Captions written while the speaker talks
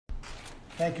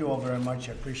Thank you all very much.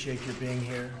 I appreciate your being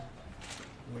here.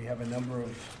 We have a number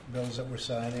of bills that we're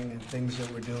signing and things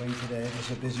that we're doing today. It's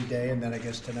a busy day, and then I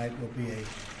guess tonight will be a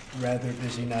rather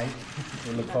busy night.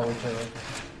 We look forward to it.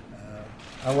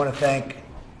 I want to thank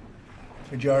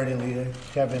Majority Leader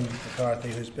Kevin McCarthy,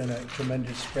 who's been a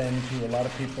tremendous friend to a lot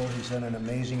of people. He's done an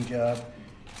amazing job.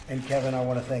 And Kevin, I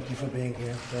want to thank you for being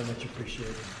here. Very much appreciate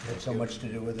it. You had so much to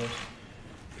do with this.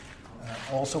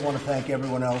 I also want to thank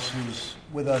everyone else who's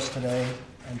with us today.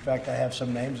 In fact, I have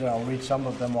some names, and I'll read some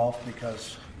of them off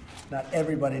because not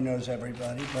everybody knows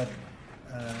everybody, but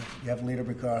you have Leader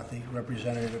McCarthy,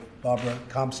 Representative Barbara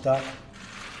Comstock,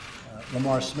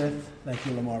 Lamar Smith. Thank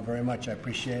you, Lamar, very much. I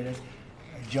appreciate it.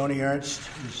 Joni Ernst,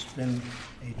 who's been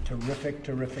a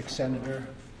terrific senator,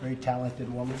 very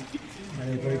talented woman,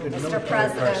 and a very good military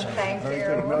person. Thank very you.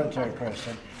 Good military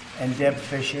person. And Deb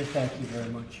Fisher, thank you very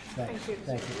much.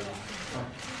 Thank you.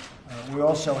 We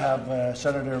also have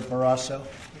Senator Barrasso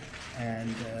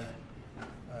and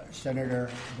Senator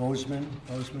Bozeman.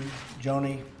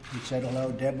 Joni, we said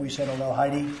hello. Deb, we said hello.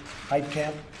 Heidi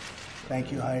Heitkamp, thank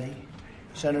you, Heidi.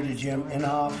 Senator Jim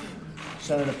Inhofe,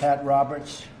 Senator Pat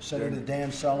Roberts, Senator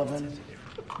Dan Sullivan,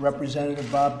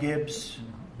 Representative Bob Gibbs,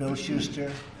 Bill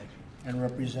Schuster, and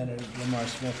Representative Lamar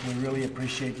Smith. We really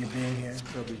appreciate you being here.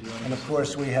 And of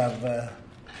course, we have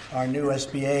our new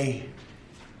SBA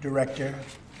Director,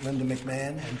 Linda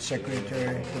McMahon, and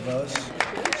Secretary DeVos.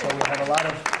 So we have a lot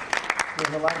of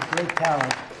great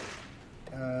talent.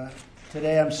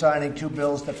 Today I'm signing two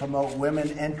bills that promote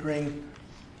women entering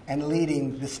and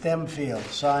leading the STEM field: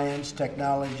 science,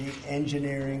 technology,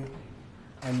 engineering,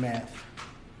 and math.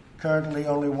 Currently,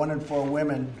 only 1 in 4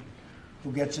 women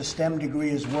who gets a STEM degree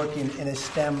is working in a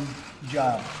STEM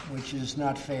job, which is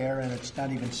not fair, and it's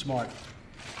not even smart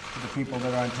for the people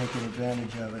that aren't taking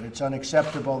advantage of it. It's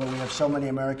unacceptable that we have so many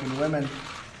American women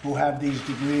who have these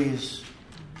degrees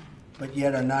but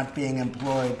yet are not being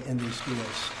employed in these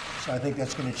fields. So I think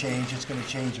that's going to change. It's going to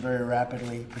change very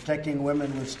rapidly. Protecting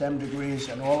women with STEM degrees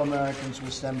and all Americans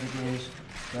with STEM degrees,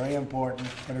 very important.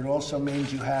 But it also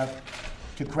means you have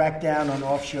to crack down on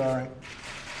offshoring,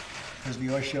 because the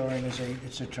offshoring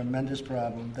it's a tremendous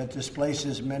problem that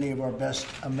displaces many of our best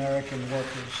American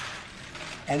workers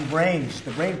and brains,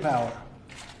 the brain power.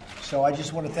 So I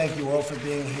just want to thank you all for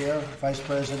being here. Vice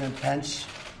President Pence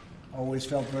always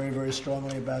felt very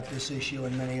strongly about this issue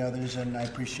and many others, and I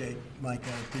appreciate, Mike,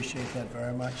 I appreciate that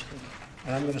very much.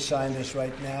 And I'm going to sign this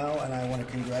right now, and I want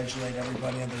to congratulate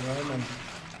everybody in the room. And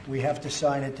we have to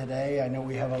sign it today. I know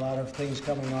we have a lot of things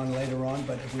coming on later on,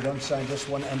 but if we don't sign this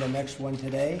one and the next one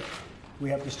today, we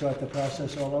have to start the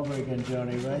process all over again,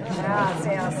 Joni, right?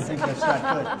 Yes. I think that's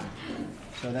not good.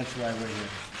 So that's why we're here.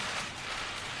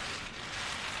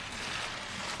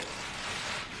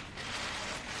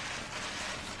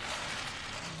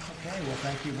 Okay, well,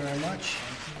 thank you very much.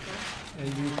 And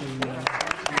you can...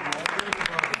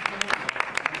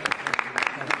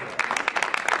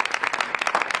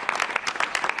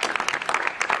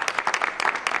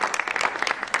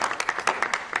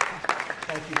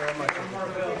 Thank you very much. One more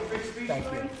bill. Thank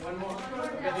you. One more.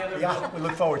 Yeah, we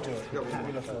look forward to it. We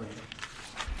look forward to it.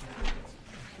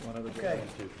 Okay.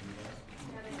 Did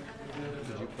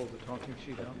you pull the talking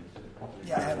sheet out?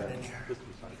 Yeah, I have it in here.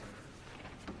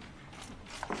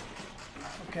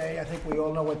 Okay, I think we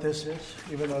all know what this is.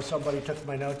 Even though somebody took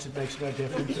my notes, it makes no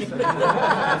difference.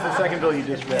 That's the second bill you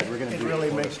just read. We're going to It do really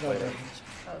it makes no difference.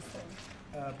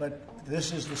 But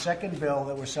this is the second bill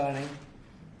that we're signing,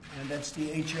 and that's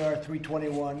the H.R.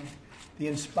 321, the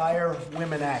Inspire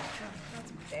Women Act.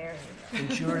 That's very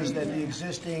Ensures that the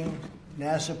existing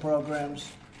NASA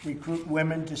programs recruit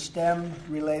women to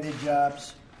STEM-related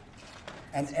jobs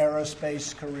and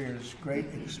aerospace careers. Great.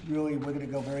 It's really, we're going to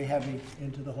go very heavy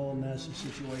into the whole NASA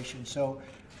situation. So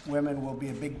women will be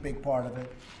a big part of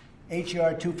it.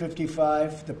 H.R.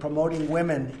 255, the Promoting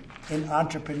Women in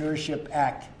Entrepreneurship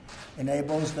Act,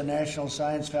 enables the National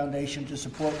Science Foundation to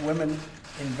support women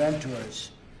inventors,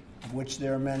 of which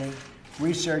there are many,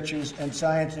 researchers and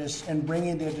scientists, in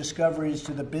bringing their discoveries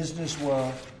to the business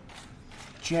world,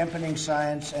 championing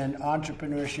science and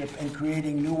entrepreneurship, and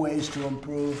creating new ways to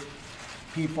improve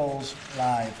people's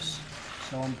lives.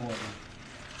 So important.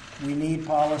 We need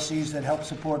policies that help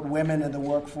support women in the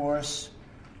workforce,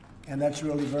 and that's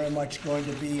really very much going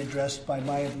to be addressed by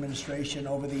my administration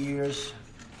over the years.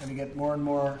 Going to get more and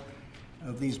more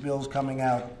of these bills coming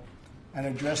out, and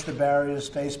address the barriers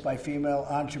faced by female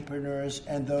entrepreneurs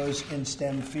and those in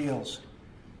STEM fields.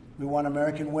 We want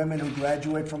American women who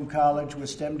graduate from college with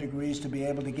STEM degrees to be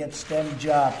able to get STEM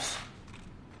jobs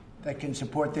that can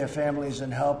support their families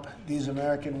and help these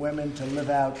American women to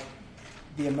live out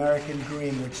the American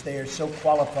dream, which they are so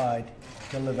qualified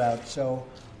to live out. So,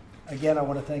 again, I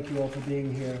want to thank you all for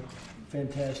being here.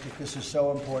 Fantastic. This is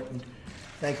so important.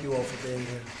 Thank you all for being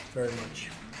here very much.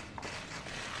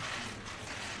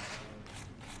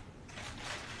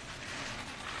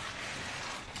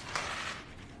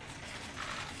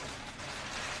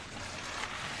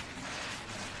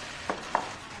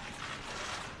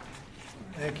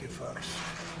 Thank you, folks.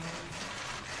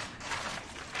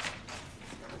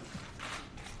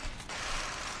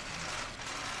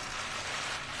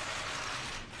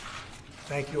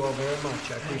 Thank you all very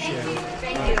much. I appreciate it.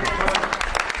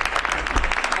 Thank you.